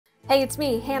Hey, it's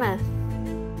me, Hannah.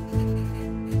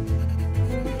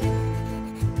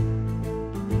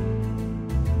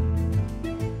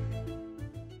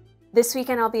 This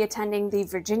weekend I'll be attending the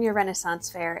Virginia Renaissance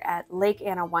Faire at Lake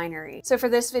Anna Winery. So for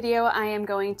this video, I am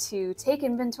going to take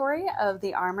inventory of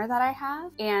the armor that I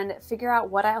have and figure out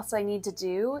what else I need to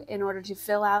do in order to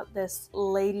fill out this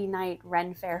Lady Knight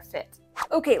Ren Faire fit.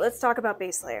 Okay, let's talk about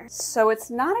base layer. So it's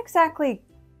not exactly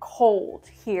cold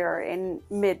here in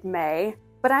mid-May,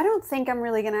 but I don't think I'm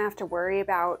really gonna have to worry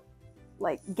about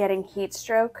like getting heat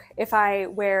stroke if I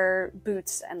wear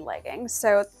boots and leggings.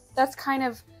 So that's kind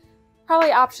of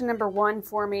probably option number one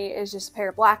for me, is just a pair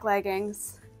of black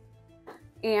leggings.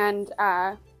 And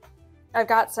I've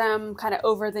got some kind of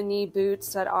over-the-knee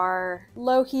boots that are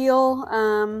low heel.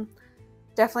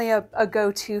 Definitely a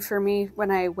go-to for me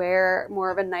when I wear more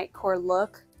of a knightcore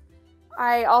look.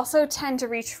 I also tend to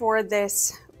reach for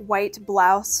this white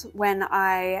blouse when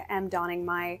I am donning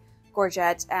my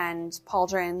gorget and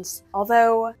pauldrons.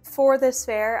 Although for this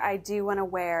fair, I do want to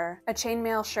wear a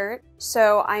chainmail shirt,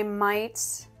 so I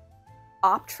might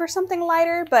opt for something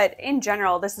lighter, but in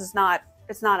general, it's not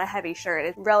a heavy shirt.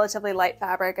 It's relatively light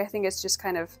fabric. I think it's just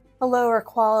kind of a lower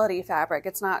quality fabric.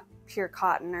 It's not pure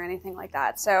cotton or anything like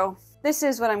that. So this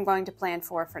is what I'm going to plan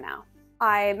for now.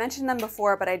 I mentioned them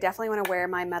before, but I definitely want to wear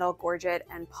my metal gorget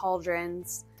and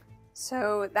pauldrons.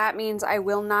 So that means I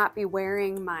will not be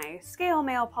wearing my scale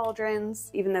mail pauldrons,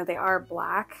 even though they are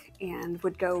black and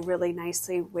would go really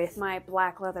nicely with my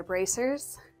black leather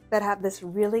bracers that have this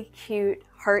really cute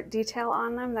heart detail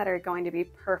on them that are going to be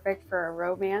perfect for a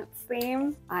romance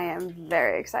theme. I am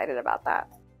very excited about that.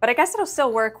 But I guess it'll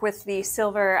still work with the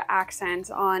silver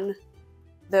accent on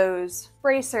those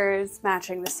bracers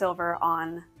matching the silver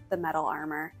on the metal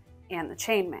armor and the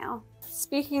chainmail.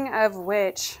 Speaking of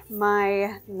which,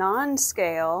 my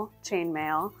non-scale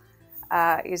chainmail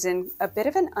is in a bit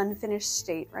of an unfinished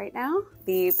state right now.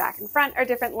 The back and front are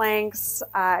different lengths,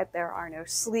 there are no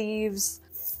sleeves,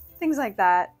 things like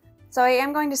that. So I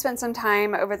am going to spend some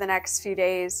time over the next few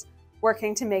days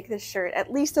working to make this shirt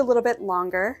at least a little bit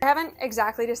longer. I haven't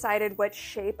exactly decided what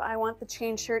shape I want the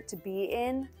chain shirt to be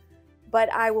in, but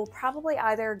I will probably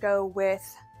either go with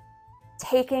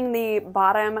taking the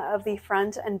bottom of the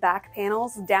front and back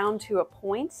panels down to a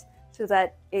point so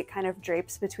that it kind of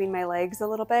drapes between my legs a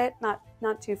little bit, not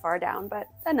too far down, but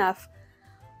enough.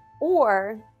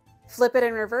 Or flip it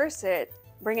and reverse it,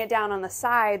 bring it down on the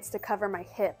sides to cover my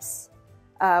hips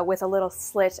with a little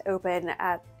slit open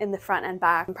in the front and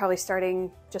back. I'm probably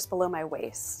starting just below my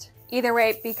waist. Either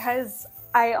way, because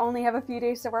I only have a few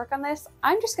days to work on this,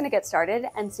 I'm just gonna get started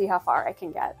and see how far I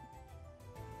can get.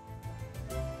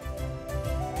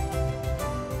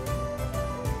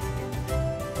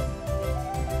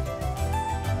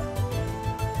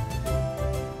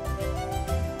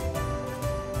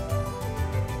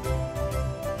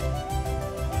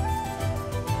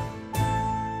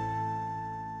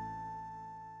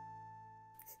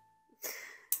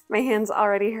 My hands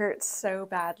already hurt so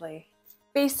badly.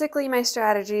 Basically, my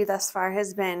strategy thus far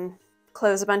has been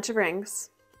close a bunch of rings,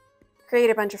 create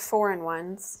a bunch of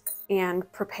 4-in-1s,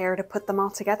 and prepare to put them all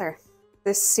together.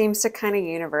 This seems to kind of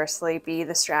universally be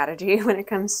the strategy when it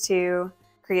comes to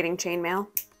creating chainmail.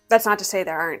 That's not to say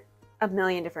there aren't a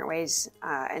million different ways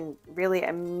and really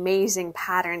amazing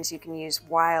patterns you can use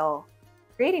while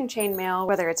creating chainmail,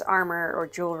 whether it's armor or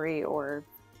jewelry or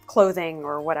clothing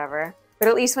or whatever. But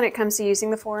at least when it comes to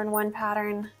using the 4-in-1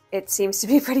 pattern, it seems to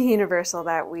be pretty universal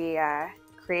that we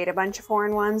create a bunch of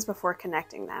 4-in-1s before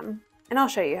connecting them. And I'll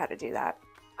show you how to do that.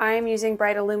 I am using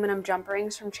bright aluminum jump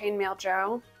rings from Chainmail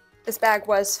Joe. This bag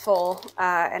was full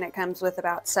and it comes with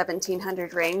about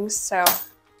 1,700 rings, so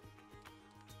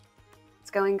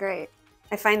it's going great.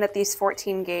 I find that these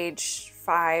 14 gauge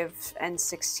 5 and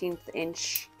 16th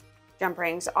inch jump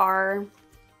rings are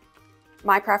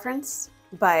my preference,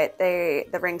 but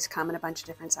the rings come in a bunch of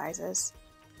different sizes.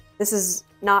 This is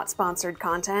not sponsored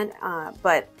content,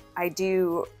 but I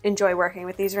do enjoy working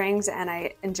with these rings, and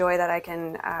I enjoy that I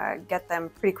can get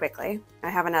them pretty quickly. I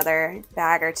have another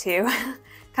bag or two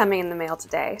coming in the mail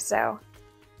today, so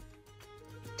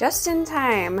just in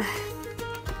time.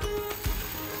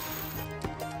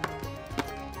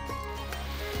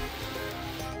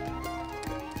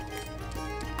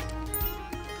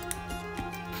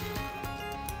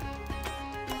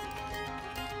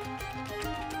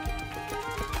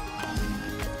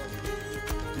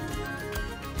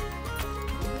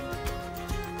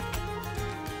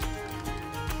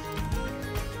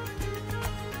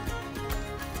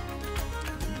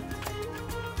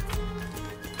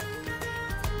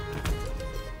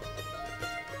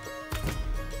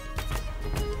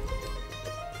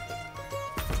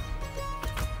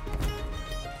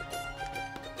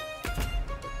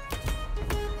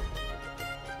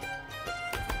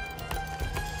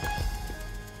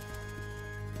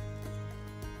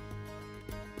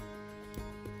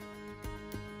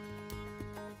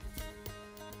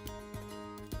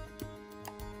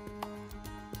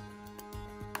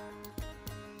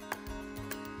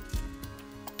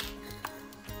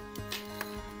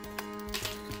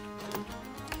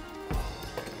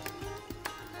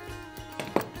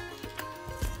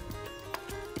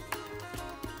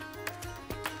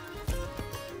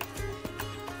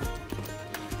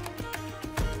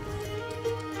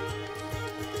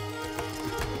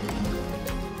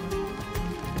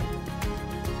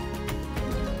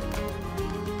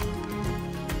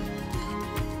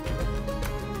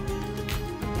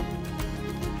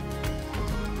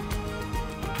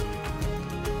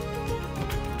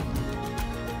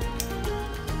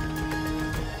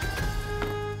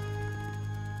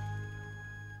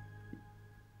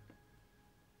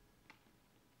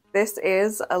 This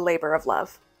is a labor of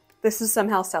love. This is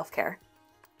somehow self-care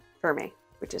for me,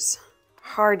 which is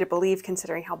hard to believe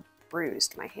considering how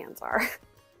bruised my hands are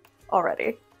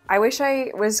already. I wish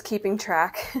I was keeping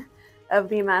track of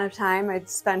the amount of time I'd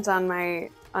spent on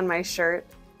my shirt.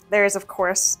 There's of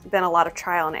course been a lot of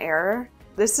trial and error.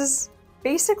 This is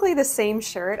basically the same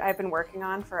shirt I've been working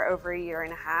on for over 1.5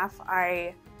 years.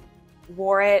 I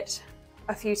wore it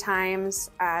a few times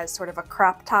as sort of a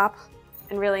crop top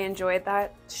and really enjoyed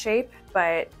that shape,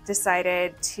 but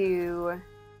decided to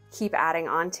keep adding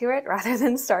onto it rather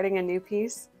than starting a new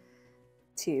piece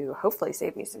to hopefully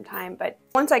save me some time. But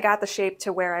once I got the shape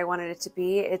to where I wanted it to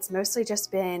be, it's mostly just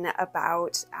been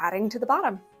about adding to the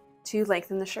bottom to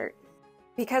lengthen the shirt.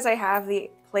 Because I have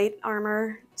the plate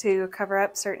armor to cover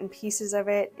up certain pieces of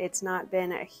it, it's not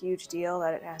been a huge deal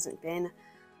that it hasn't been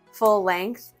full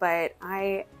length, but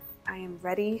I am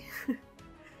ready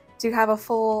to have a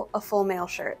full male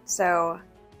shirt. So,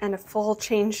 and a full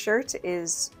chain shirt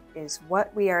is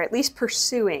what we are at least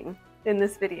pursuing in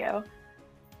this video.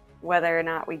 Whether or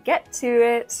not we get to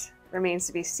it remains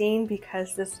to be seen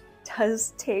because this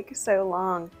does take so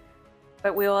long,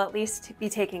 but we will at least be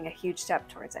taking a huge step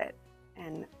towards it,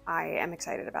 and I am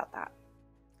excited about that.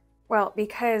 Well,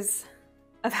 because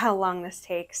of how long this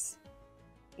takes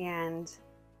and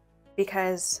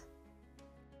because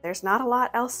there's not a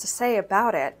lot else to say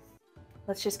about it,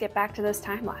 let's just get back to those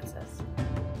time lapses.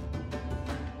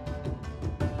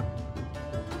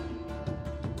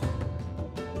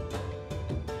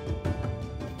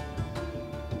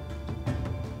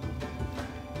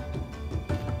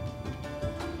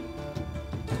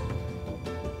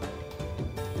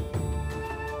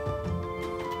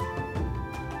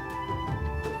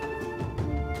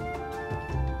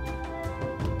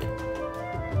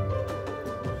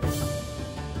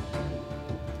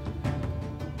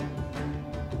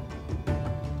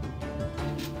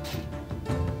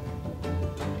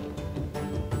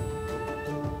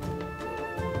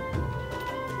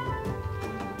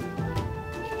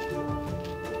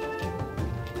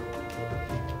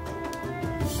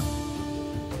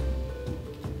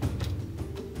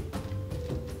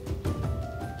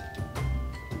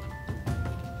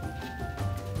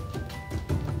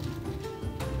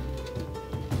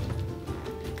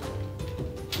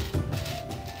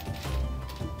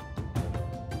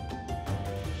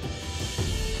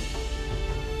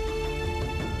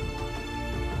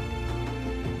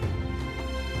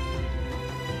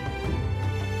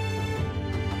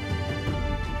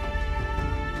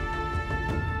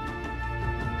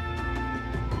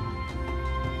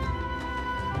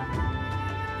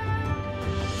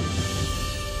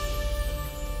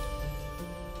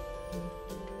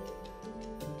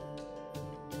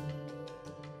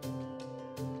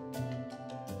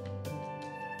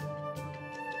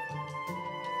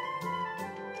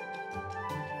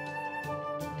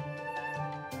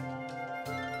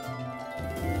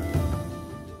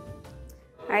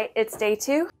 All right, it's day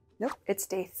 2. Nope, it's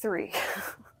day 3.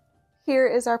 Here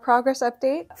is our progress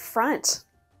update. Front,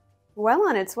 well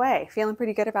on its way. Feeling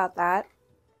pretty good about that.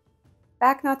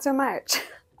 Back, not so much.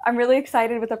 I'm really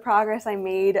excited with the progress I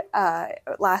made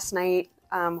last night.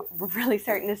 We're really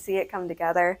starting to see it come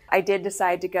together. I did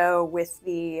decide to go with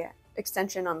the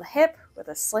extension on the hip with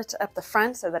a slit up the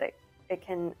front so that it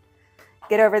can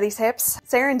get over these hips.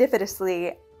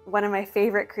 Serendipitously, one of my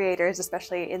favorite creators,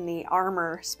 especially in the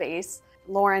armor space,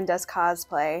 Lauren does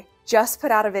cosplay, just put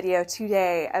out a video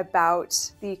today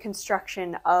about the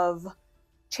construction of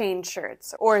chain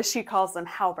shirts, or as she calls them,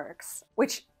 hauberks,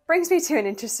 which brings me to an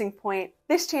interesting point.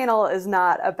 This channel is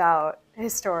not about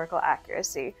historical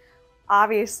accuracy.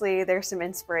 Obviously, there's some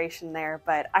inspiration there,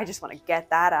 but I just want to get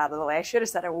that out of the way. I should have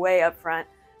said it way up front.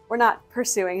 We're not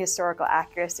pursuing historical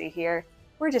accuracy here.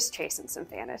 We're just chasing some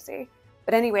fantasy.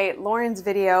 But anyway, Lauren's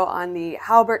video on the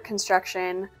hauberk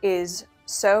construction is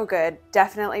so good.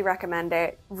 Definitely recommend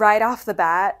it. Right off the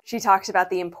bat, she talks about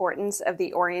the importance of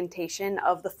the orientation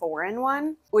of the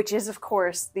 4-in-1, which is of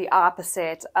course the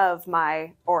opposite of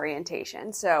my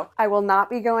orientation. So I will not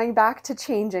be going back to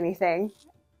change anything.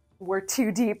 We're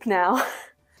too deep now.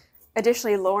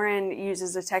 Additionally, Lauren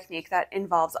uses a technique that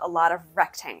involves a lot of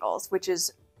rectangles, which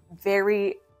is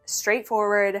very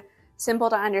straightforward, simple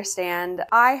to understand.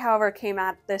 I, however, came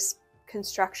at this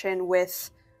construction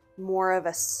with more of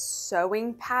a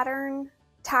sewing pattern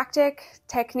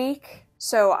technique.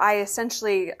 So I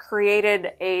essentially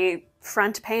created a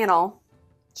front panel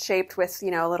shaped with,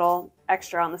 a little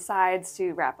extra on the sides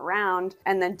to wrap around,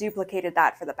 and then duplicated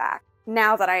that for the back.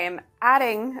 Now that I am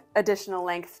adding additional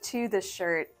length to this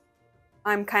shirt,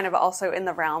 I'm kind of also in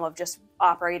the realm of just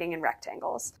operating in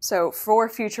rectangles. So for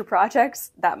future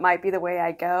projects, that might be the way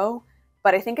I go.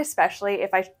 But I think especially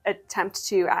if I attempt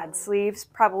to add sleeves,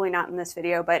 probably not in this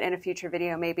video, but in a future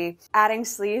video maybe, adding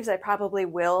sleeves, I probably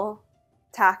will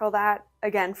tackle that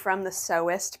again from the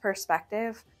sewist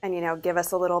perspective and, you know, give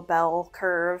us a little bell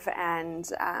curve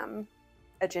and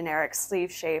a generic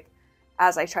sleeve shape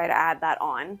as I try to add that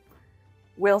on.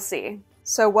 We'll see.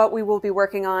 So what we will be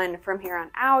working on from here on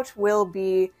out will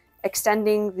be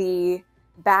extending the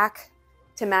back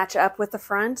to match up with the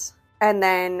front, and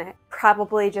then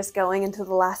probably just going into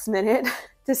the last minute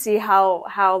to see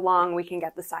how long we can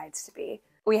get the sides to be.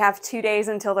 We have 2 days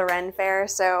until the Ren Faire,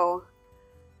 so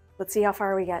let's see how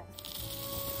far we get.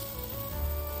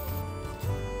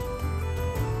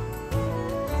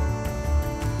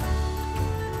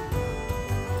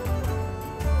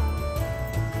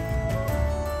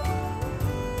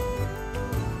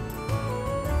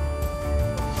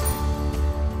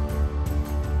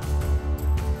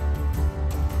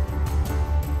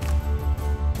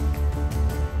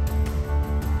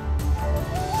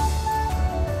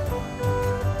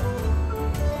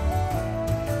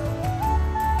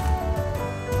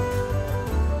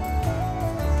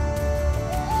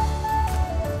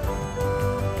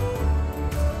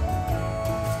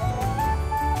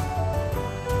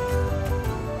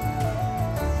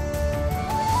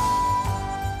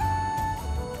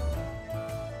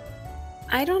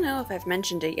 I don't know if I've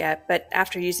mentioned it yet, but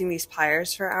after using these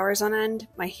pliers for hours on end,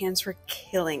 my hands were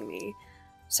killing me.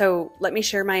 So let me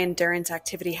share my endurance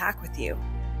activity hack with you.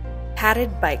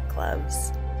 Padded bike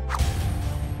gloves.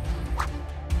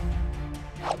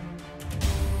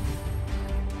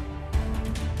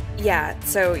 Yeah,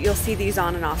 so you'll see these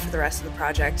on and off for the rest of the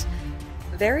project.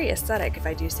 Very aesthetic, if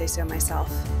I do say so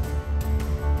myself.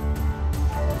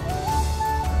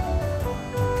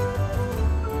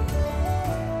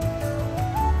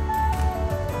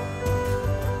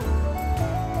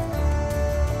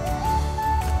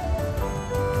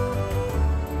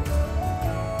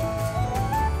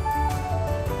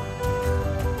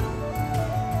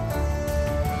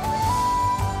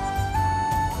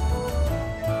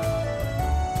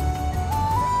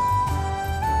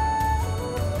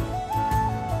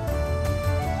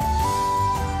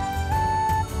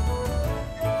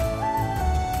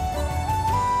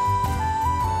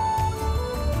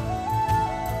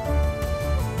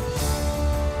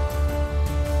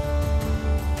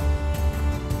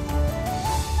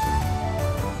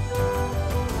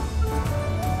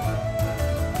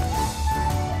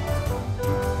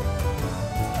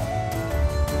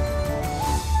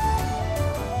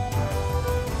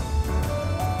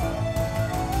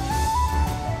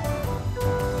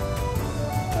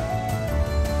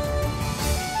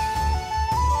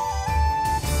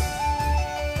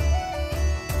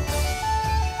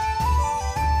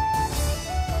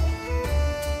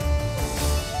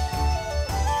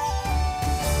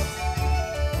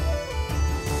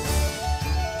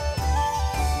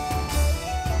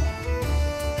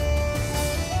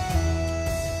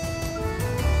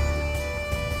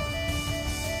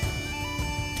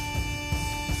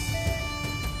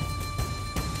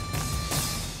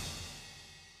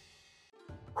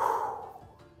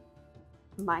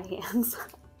 My hands.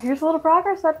 Here's a little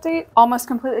progress update. Almost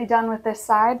completely done with this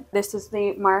side. This is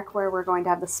the mark where we're going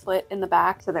to have the split in the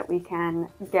back so that we can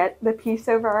get the piece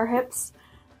over our hips.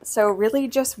 So really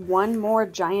just one more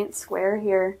giant square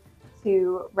here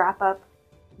to wrap up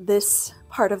this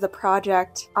part of the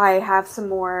project. I have some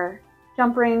more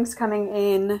jump rings coming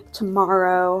in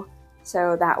tomorrow,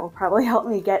 so that will probably help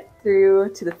me get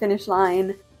through to the finish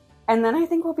line. And then I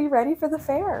think we'll be ready for the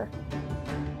fair.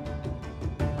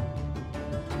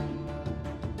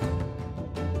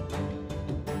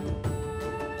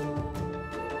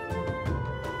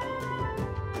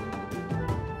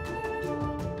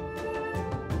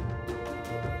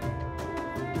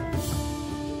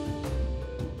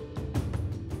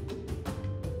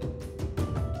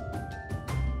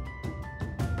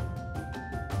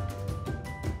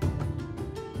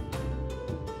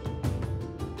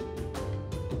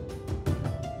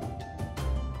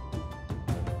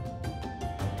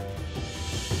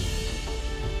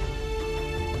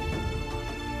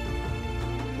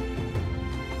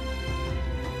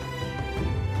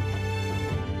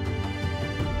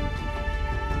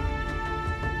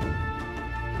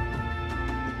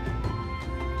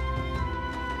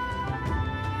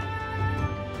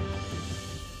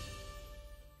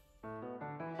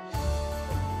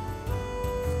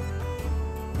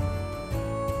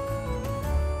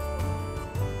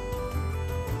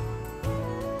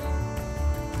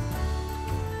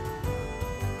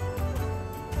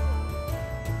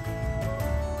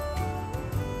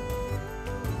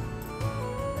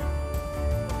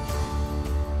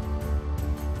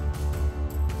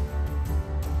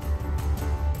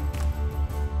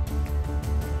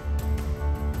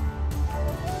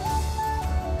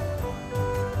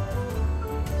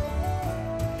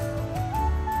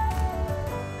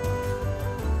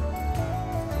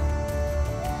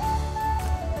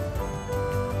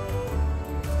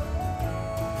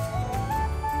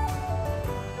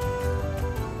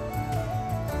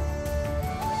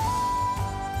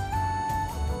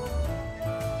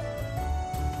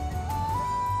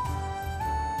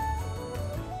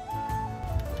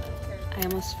 I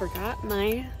almost forgot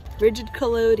my rigid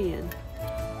collodion.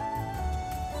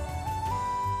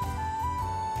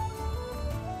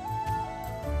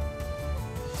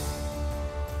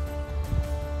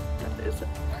 That is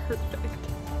perfect.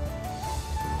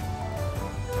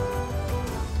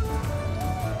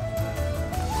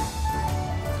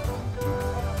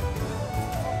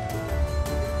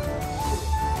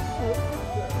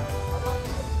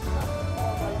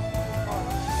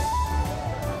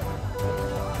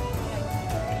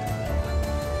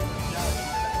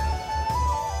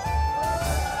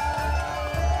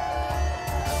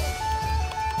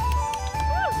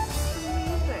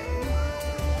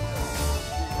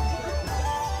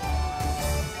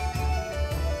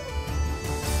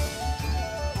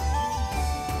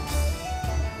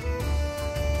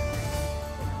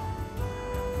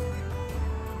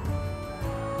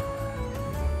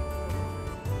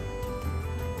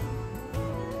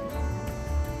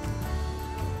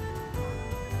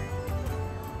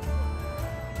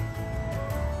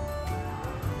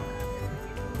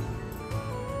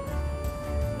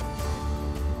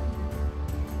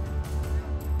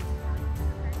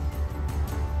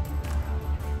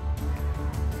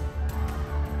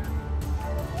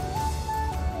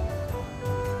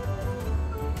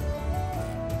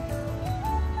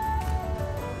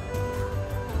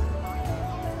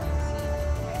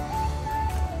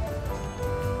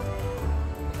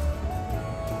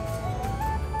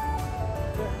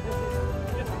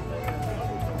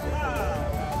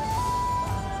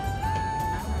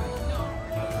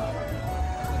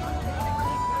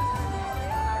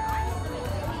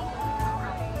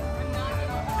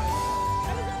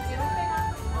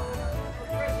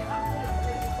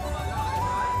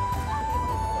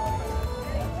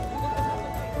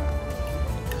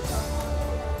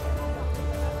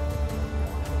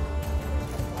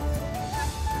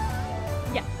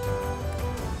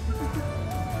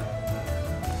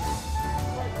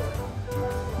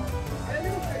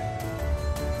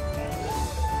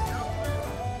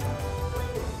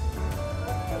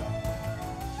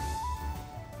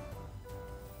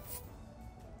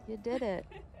 You did it.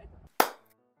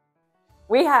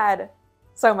 We had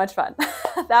so much fun.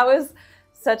 That was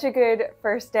such a good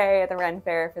first day at the Ren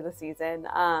Faire for the season.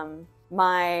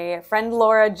 My friend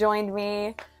Laura joined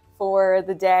me for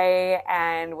the day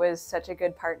and was such a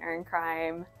good partner in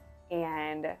crime.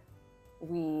 And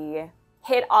we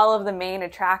hit all of the main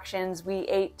attractions. We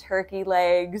ate turkey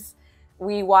legs.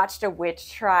 We watched a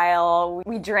witch trial.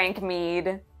 We drank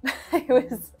mead.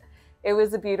 It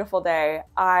was a beautiful day.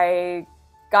 I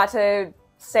got to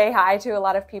say hi to a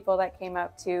lot of people that came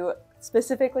up to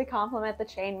specifically compliment the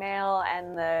chainmail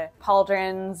and the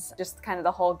pauldrons, just kind of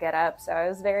the whole get up. So I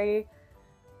was very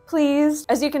pleased.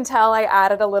 As you can tell, I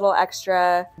added a little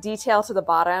extra detail to the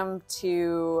bottom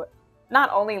to not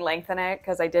only lengthen it,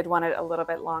 because I did want it a little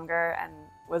bit longer and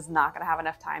was not going to have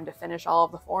enough time to finish all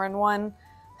of the 4-in-1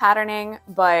 patterning,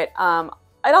 but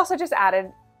it also just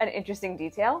added an interesting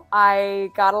detail. I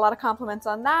got a lot of compliments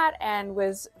on that and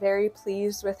was very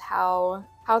pleased with how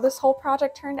this whole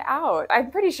project turned out. I'm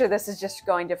pretty sure this is just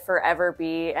going to forever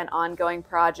be an ongoing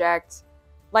project.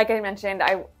 Like I mentioned,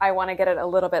 I want to get it a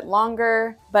little bit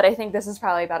longer, but I think this is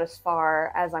probably about as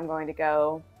far as I'm going to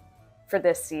go for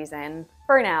this season.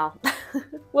 For now.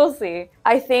 We'll see.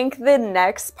 I think the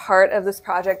next part of this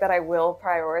project that I will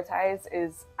prioritize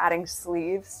is adding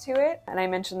sleeves to it. And I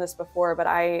mentioned this before, but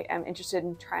I am interested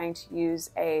in trying to use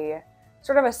a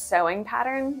sort of a sewing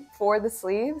pattern for the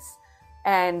sleeves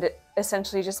and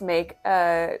essentially just make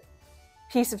a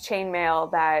piece of chainmail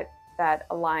that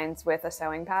aligns with a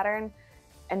sewing pattern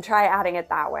and try adding it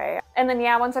that way. And then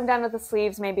yeah, once I'm done with the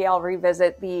sleeves, maybe I'll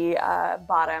revisit the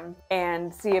bottom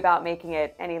and see about making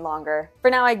it any longer. For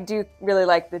now, I do really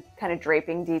like the kind of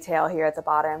draping detail here at the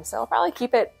bottom, so I'll probably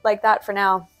keep it like that for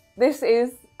now. This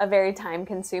is a very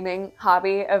time-consuming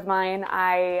hobby of mine.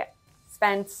 I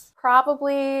spent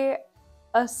probably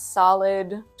a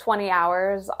solid 20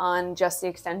 hours on just the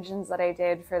extensions that I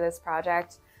did for this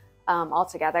project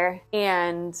altogether.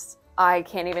 And I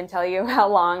can't even tell you how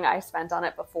long I spent on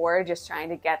it before, just trying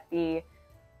to get the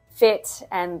fit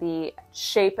and the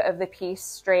shape of the piece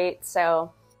straight.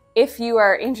 So if you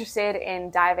are interested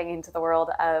in diving into the world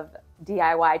of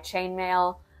DIY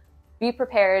chainmail, be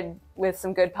prepared with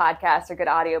some good podcasts or good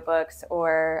audiobooks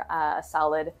or a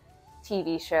solid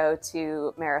TV show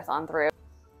to marathon through,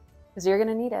 because you're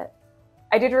gonna need it.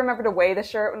 I did remember to weigh the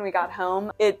shirt when we got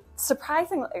home. It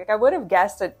surprisingly, I would have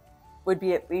guessed it would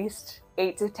be at least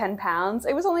 8 to 10 pounds.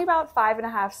 It was only about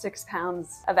 5.5, 6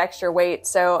 pounds of extra weight.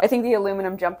 So I think the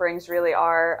aluminum jump rings really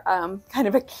are kind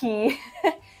of a key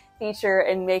feature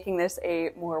in making this a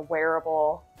more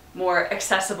wearable more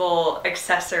accessible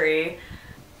accessory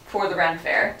for the Ren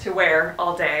Faire to wear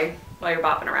all day while you're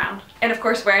bopping around. And of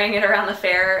course, wearing it around the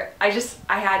fair, I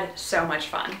had so much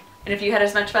fun. And if you had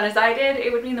as much fun as I did,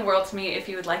 it would mean the world to me if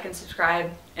you would like and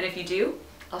subscribe. And if you do,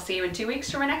 I'll see you in 2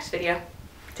 weeks for my next video.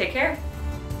 Take care.